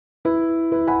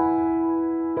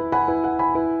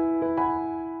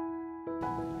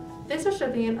next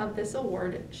recipient of this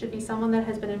award should be someone that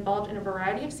has been involved in a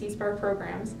variety of SEASPAR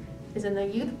programs, is in the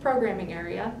youth programming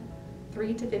area,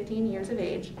 3 to 15 years of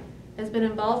age, has been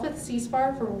involved with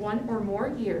SEASPAR for 1 or more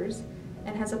years,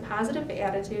 and has a positive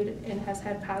attitude and has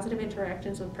had positive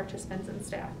interactions with participants and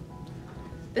staff.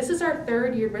 This is our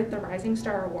 3rd year with the Rising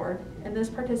Star Award, and this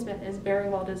participant is very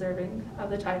well deserving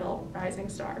of the title Rising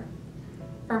Star.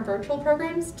 From virtual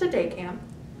programs to day camp,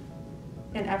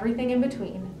 and everything in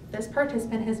between, this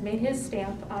participant has made his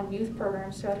stamp on youth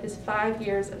programs throughout his 5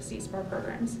 years of SEASPAR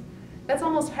programs. That's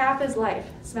almost half his life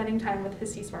spending time with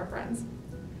his SEASPAR friends.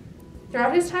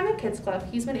 Throughout his time at Kids Club,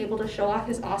 he's been able to show off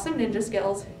his awesome ninja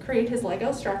skills, create his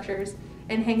Lego structures,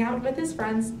 and hang out with his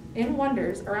friends in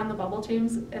Wonders around the bubble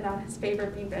tubes and on his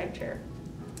favorite beanbag chair.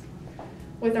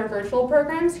 With our virtual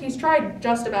programs, he's tried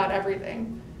just about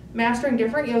everything, mastering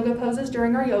different yoga poses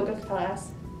during our yoga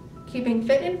class, keeping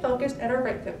fit and focused at our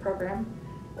Right Fit program,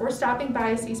 or stopping by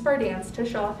a SEASPAR dance to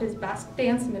show off his best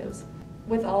dance moves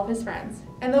with all of his friends.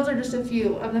 And those are just a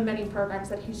few of the many programs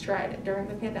that he's tried during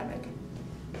the pandemic.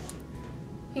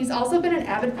 He's also been an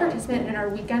avid participant in our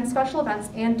weekend special events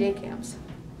and day camps,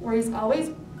 where he's always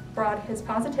brought his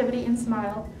positivity and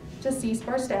smile to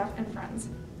SEASPAR staff and friends.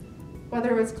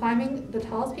 Whether it was climbing the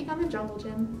tallest peak on the jungle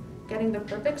gym, getting the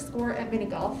perfect score at mini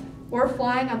golf, or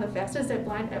flying on the fastest zip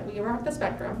line at We Rock the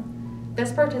Spectrum,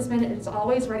 this participant is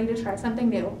always ready to try something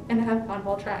new and have fun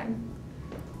while trying.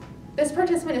 This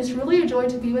participant is truly a joy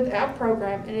to be with at our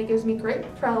program, and it gives me great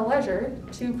pleasure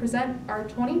to present our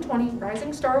 2020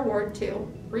 Rising Star Award to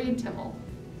Reid Timmel.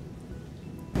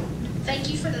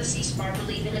 Thank you for the SEASPAR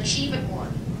Believe and Achieve Award.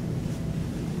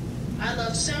 I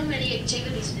love so many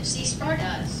activities that SEASPAR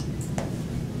does.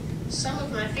 Some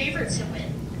of my favorites have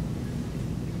been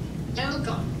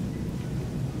yoga,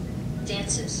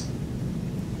 dances,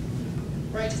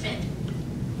 Right Fit,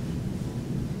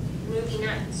 movie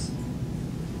nights,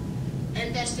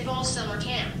 and best of all, summer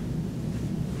camp.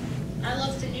 I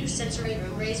love the new sensory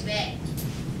room, Raised Bay.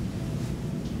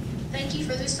 Thank you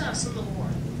for this awesome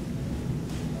award.